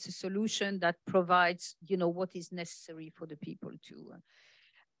solution, but it's a solution that provides, what is necessary for the people to.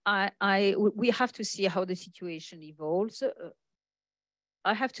 We have to see how the situation evolves.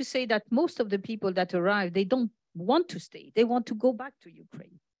 I have to say that most of the people that arrive, they don't want to stay. They want to go back to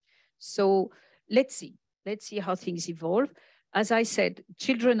Ukraine. So let's see how things evolve. As I said,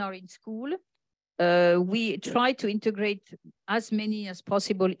 children are in school. We try to integrate as many as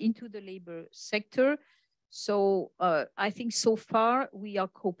possible into the labor sector. So I think so far we are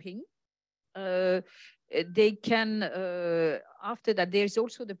coping. They can, after that, there's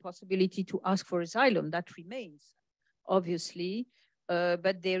also the possibility to ask for asylum. That remains, obviously,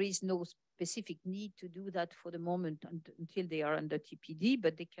 but there is no specific need to do that for the moment until they are under TPD,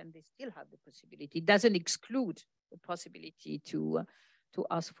 but they still have the possibility. It doesn't exclude the possibility to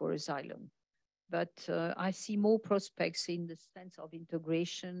ask for asylum. But I see more prospects in the sense of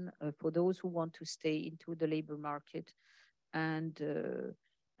integration for those who want to stay into the labor market. And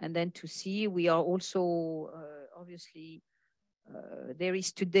then to see, we are also, obviously, there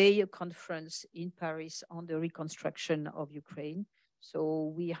is today a conference in Paris on the reconstruction of Ukraine.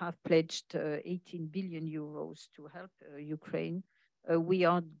 So we have pledged 18 billion euros to help Ukraine. We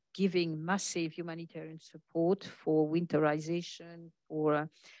are giving massive humanitarian support for winterization, for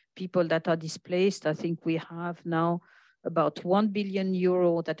people that are displaced. I think we have now about 1 billion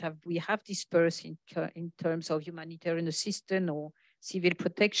euro that we have dispersed in terms of humanitarian assistance or civil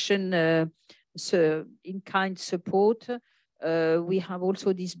protection in-kind support. We have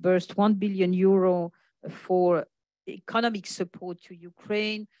also disbursed 1 billion euro for economic support to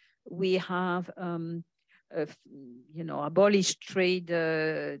Ukraine. We have abolished trade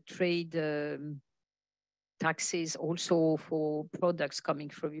taxes also for products coming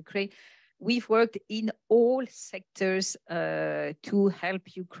from Ukraine. We've worked in all sectors to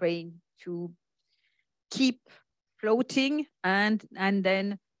help Ukraine to keep floating and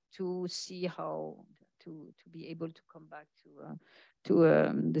then to see how to be able to come back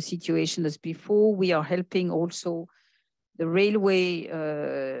to the situation as before. We are helping also the railway,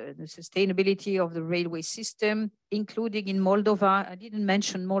 the sustainability of the railway system, including in Moldova. I didn't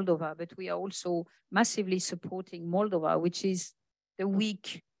mention Moldova, but we are also massively supporting Moldova, which is the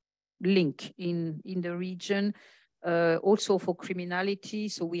weak link in the region, also for criminality.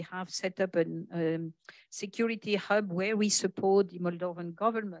 So we have set up a security hub where we support the Moldovan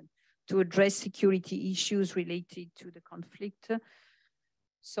government to address security issues related to the conflict.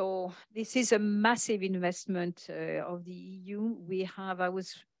 So this is a massive investment of the EU. I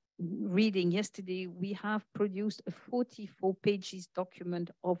was reading yesterday, we have produced a 44 pages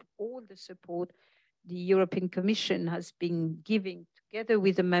document of all the support the European Commission has been giving together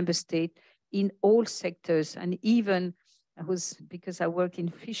with the member state in all sectors. And even because I work in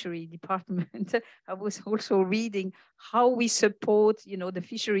fishery department, I was also reading how we support, the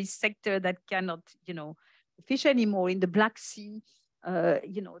fisheries sector that cannot, fish anymore in the Black Sea.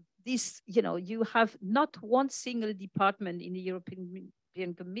 You have not one single department in the European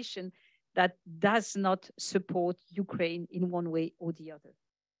Commission that does not support Ukraine in one way or the other.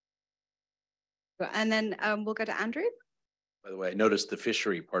 And then we'll go to Andrew. By the way, I noticed the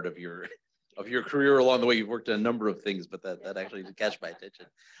fishery part of your career along the way. You've worked on a number of things, but that actually did catch my attention,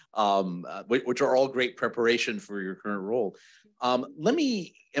 which are all great preparation for your current role. I want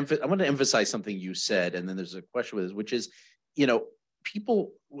to emphasize something you said, and then there's a question with this, which is,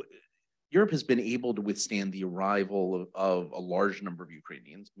 Europe has been able to withstand the arrival of a large number of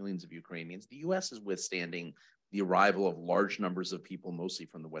Ukrainians, millions of Ukrainians. The US is withstanding the arrival of large numbers of people, mostly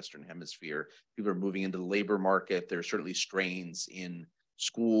from the Western Hemisphere. People are moving into the labor market. There are certainly strains in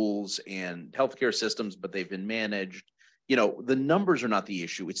schools and healthcare systems, but they've been managed. The numbers are not the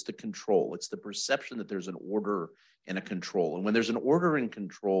issue. It's the control. It's the perception that there's an order and a control. And when there's an order and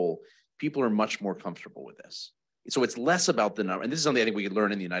control, people are much more comfortable with this. So it's less about the number, and this is something I think we could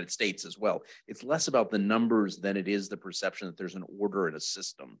learn in the United States as well. It's less about the numbers than it is the perception that there's an order and a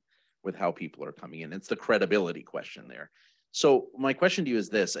system. with how people are coming in. It's the credibility question there. So my question to you is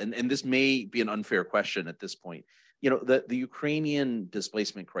this, and this may be an unfair question at this point. You know, the Ukrainian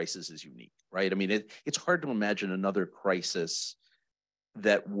displacement crisis is unique, right? I mean, it's hard to imagine another crisis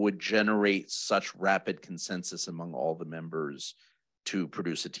that would generate such rapid consensus among all the members to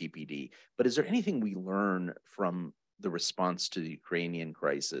produce a TPD. But is there anything we learn from the response to the Ukrainian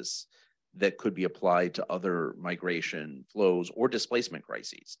crisis that could be applied to other migration flows or displacement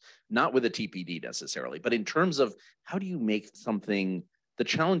crises? Not with a TPD necessarily, but in terms of how do you make something, the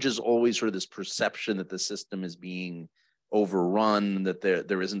challenge is always sort of this perception that the system is being overrun, that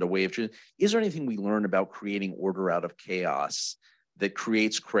there isn't a way of choosing. Is there anything we learn about creating order out of chaos that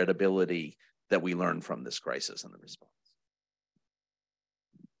creates credibility that we learn from this crisis and the response?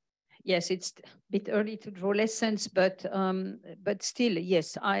 Yes, it's a bit early to draw lessons, but still,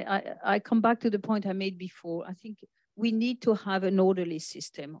 yes, I come back to the point I made before. I think we need to have an orderly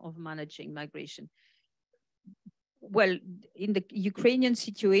system of managing migration. Well, in the Ukrainian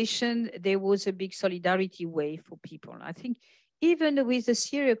situation, there was a big solidarity wave for people. I think even with the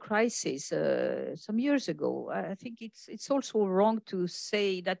Syria crisis some years ago, I think it's also wrong to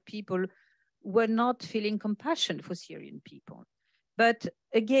say that people were not feeling compassion for Syrian people. But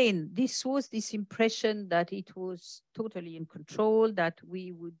again, this was this impression that it was totally in control, that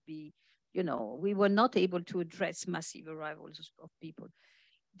we would be, you know, we were not able to address massive arrivals of people.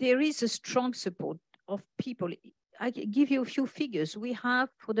 There is a strong support of people. I give you a few figures. We have,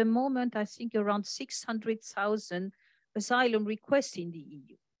 for the moment, I think around 600,000 asylum requests in the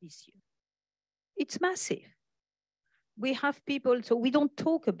EU this year. It's massive. We have people, so we don't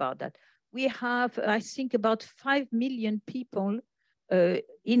talk about that. We have, I think, about 5 million people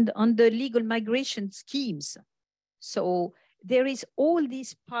under legal migration schemes. So there is all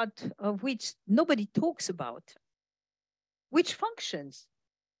this part of which nobody talks about, which functions,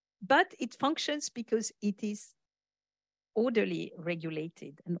 but it functions because it is orderly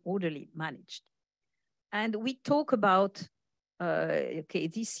regulated and orderly managed. And we talk about, okay,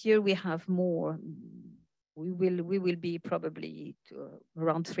 this year we have more, we will be probably to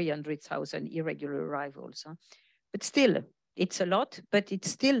around 300,000 irregular arrivals. Huh? But still, it's a lot, but it's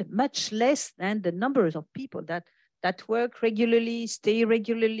still much less than the numbers of people that work regularly, stay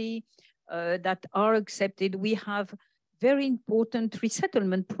regularly, that are accepted. We have very important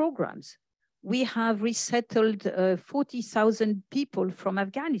resettlement programs. We have resettled 40,000 people from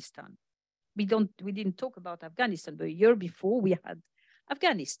Afghanistan. We didn't talk about Afghanistan, but a year before we had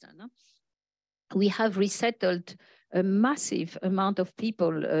Afghanistan. Huh? We have resettled a massive amount of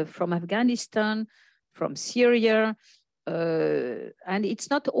people from Afghanistan, from Syria, and it's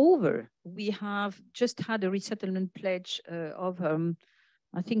not over. We have just had a resettlement pledge of,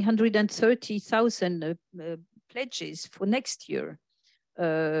 I think, 130,000 pledges for next year.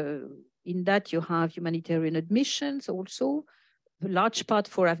 In that you have humanitarian admissions also, a large part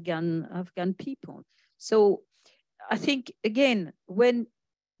for Afghan people. So I think, again, when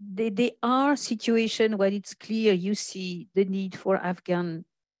there are situations where it's clear you see the need for Afghan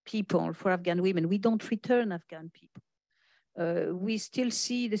people, for Afghan women, we don't return Afghan people. We still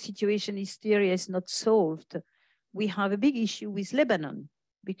see the situation in Syria is not solved. We have a big issue with Lebanon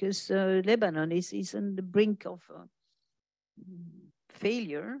because Lebanon is on the brink of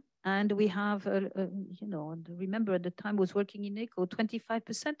failure. And we have, you know, remember at the time I was working in ECHO,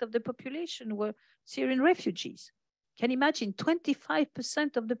 25% of the population were Syrian refugees. Can you imagine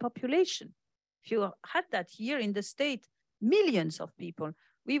 25% of the population? If you had that here in the state, millions of people,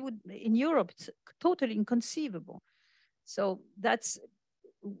 we would, in Europe, it's totally inconceivable. So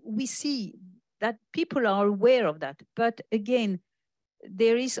we see that people are aware of that. But again,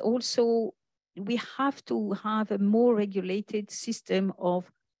 there is also, we have to have a more regulated system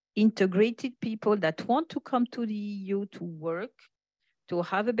of integrated people that want to come to the EU to work, to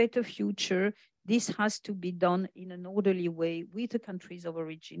have a better future. This has to be done in an orderly way with the countries of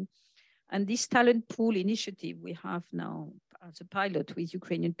origin. And this talent pool initiative we have now as a pilot with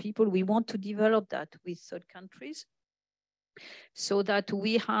Ukrainian people, we want to develop that with third countries so that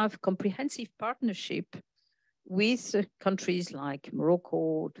we have comprehensive partnership with countries like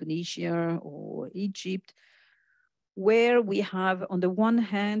Morocco, Tunisia, or Egypt, where we have, on the one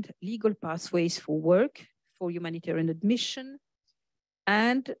hand, legal pathways for work, for humanitarian admission,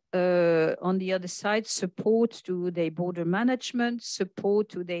 and on the other side, support to their border management, support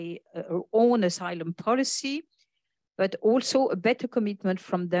to their own asylum policy, but also a better commitment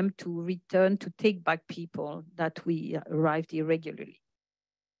from them to return, to take back people that we arrived irregularly.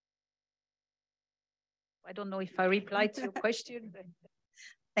 I don't know if I replied to your question.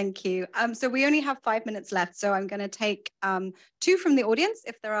 Thank you. So we only have 5 minutes left, so I'm going to take 2 from the audience,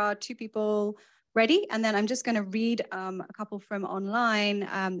 if there are 2 people ready, and then I'm just going to read a couple from online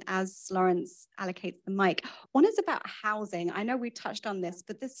as Lawrence allocates the mic. One is about housing. I know we touched on this,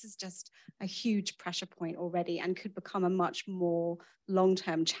 but this is just a huge pressure point already and could become a much more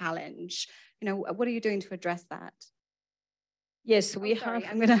long-term challenge. You know, what are you doing to address that? Yes, we have.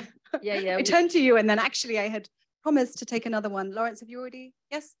 I'm going to I turn to you, and then actually I had promised to take another one. Lawrence, have you already?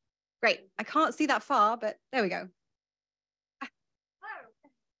 Yes? Great. I can't see that far, but there we go.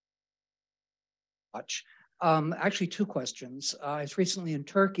 Actually, 2 questions. I was recently in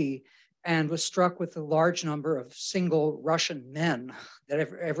Turkey and was struck with the large number of single Russian men that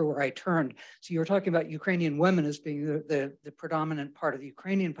everywhere I turned. So you were talking about Ukrainian women as being the predominant part of the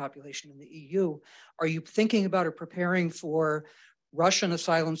Ukrainian population in the EU. Are you thinking about or preparing for Russian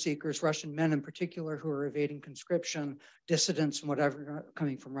asylum seekers, Russian men in particular, who are evading conscription, dissidents and whatever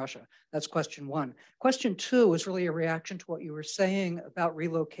coming from Russia? That's question 1. Question 2 is really a reaction to what you were saying about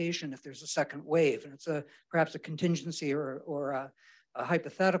relocation if there's a second wave. And it's perhaps a contingency or a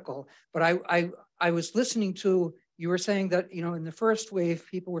hypothetical. But I was listening to, you were saying that, you know, in the first wave,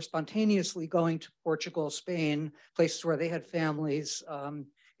 people were spontaneously going to Portugal, Spain, places where they had families,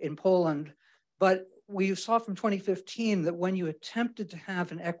 in Poland. But we saw from 2015 that when you attempted to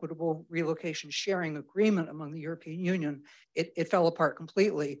have an equitable relocation sharing agreement among the European Union, it fell apart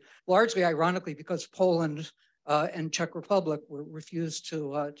completely, largely ironically because Poland and Czech Republic were refused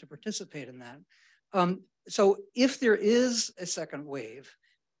to participate in that. So if there is a second wave,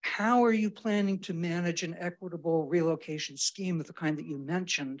 how are you planning to manage an equitable relocation scheme of the kind that you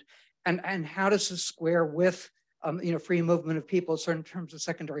mentioned? And how does this square with you know, free movement of people, so in terms of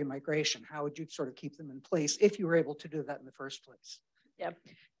secondary migration? How would you sort of keep them in place if you were able to do that in the first place? Yeah,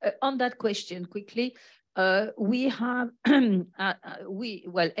 on that question quickly, we have,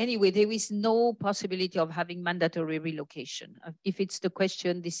 well, anyway, there is no possibility of having mandatory relocation. If it's the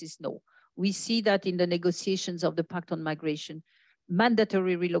question, this is no. We see that in the negotiations of the Pact on Migration,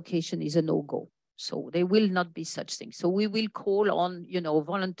 mandatory relocation is a no-go. So there will not be such things. So we will call on, you know,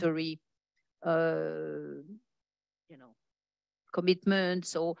 voluntary you know,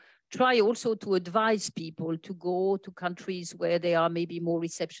 commitments, or try also to advise people to go to countries where there are maybe more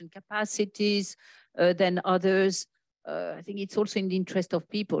reception capacities than others. I think it's also in the interest of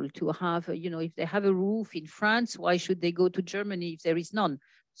people to have, you know, if they have a roof in France, why should they go to Germany if there is none?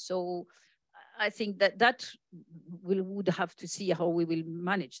 So I think that we would have to see how we will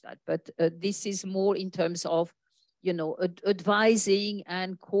manage that. But this is more in terms of, you know, advising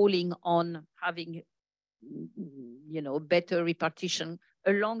and calling on having, you know, better repartition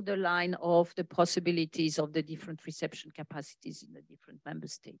along the line of the possibilities of the different reception capacities in the different member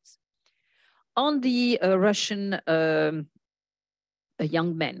states. On the Russian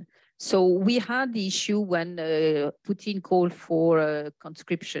young men, so we had the issue when Putin called for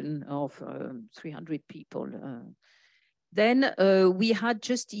conscription of 300 people. Then we had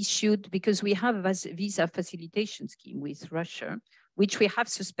just issued, because we have a visa facilitation scheme with Russia, which we have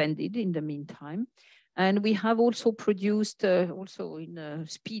suspended in the meantime. And we have also produced, also in a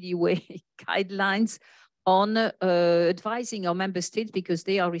speedy way, guidelines on advising our member states, because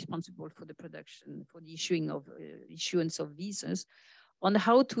they are responsible for the production, for the issuance of visas, on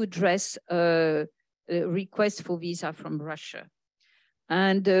how to address requests for visa from Russia.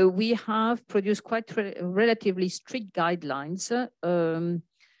 And we have produced quite relatively strict guidelines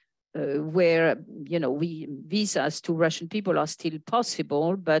where, you know, visas to Russian people are still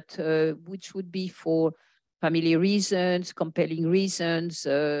possible, but which would be for family reasons, compelling reasons,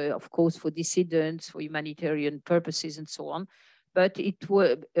 of course, for dissidents, for humanitarian purposes, and so on. But it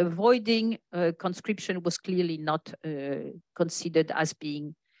was avoiding conscription was clearly not considered as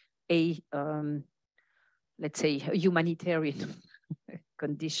being a, let's say, a humanitarian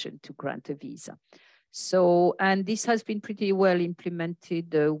condition to grant a visa. So, and this has been pretty well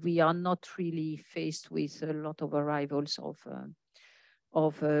implemented. We are not really faced with a lot of arrivals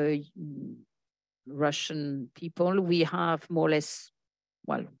of Russian people. We have more or less,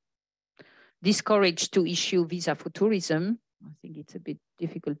 well, discouraged to issue visa for tourism. I think it's a bit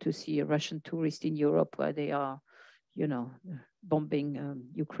difficult to see a Russian tourist in Europe where they are, you know, bombing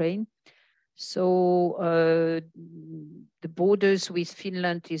Ukraine. So the borders with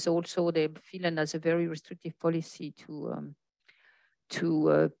Finland is also, Finland has a very restrictive policy to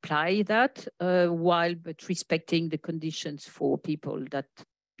apply that, while but respecting the conditions for people that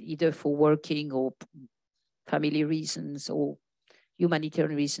either for working or family reasons or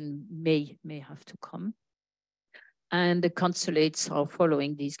humanitarian reason may have to come. And the consulates are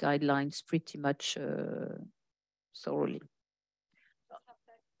following these guidelines pretty much thoroughly.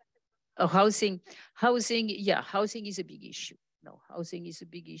 Housing, yeah, housing is a big issue. No, housing is a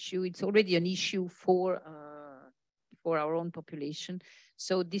big issue. It's already an issue for our own population.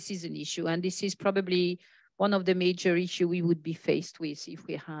 So this is an issue, and this is probably one of the major issues we would be faced with if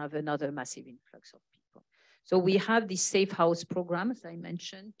we have another massive influx of people. So we have this safe house program, as I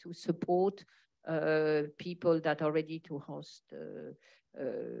mentioned, to support people that are ready to host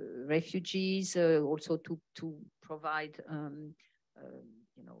refugees, also to provide,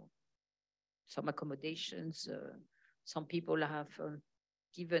 you know, some accommodations. Some people have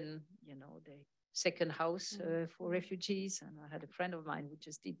given, you know, the second house for refugees. And I had a friend of mine who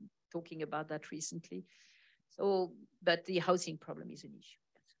just did talking about that recently. So, but the housing problem is an issue.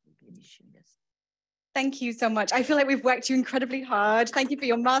 Yes, will be an issue, yes. Thank you so much. I feel like we've worked you incredibly hard. Thank you for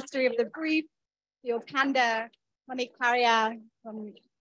your mastery of the brief, your candor, Monique Pariat from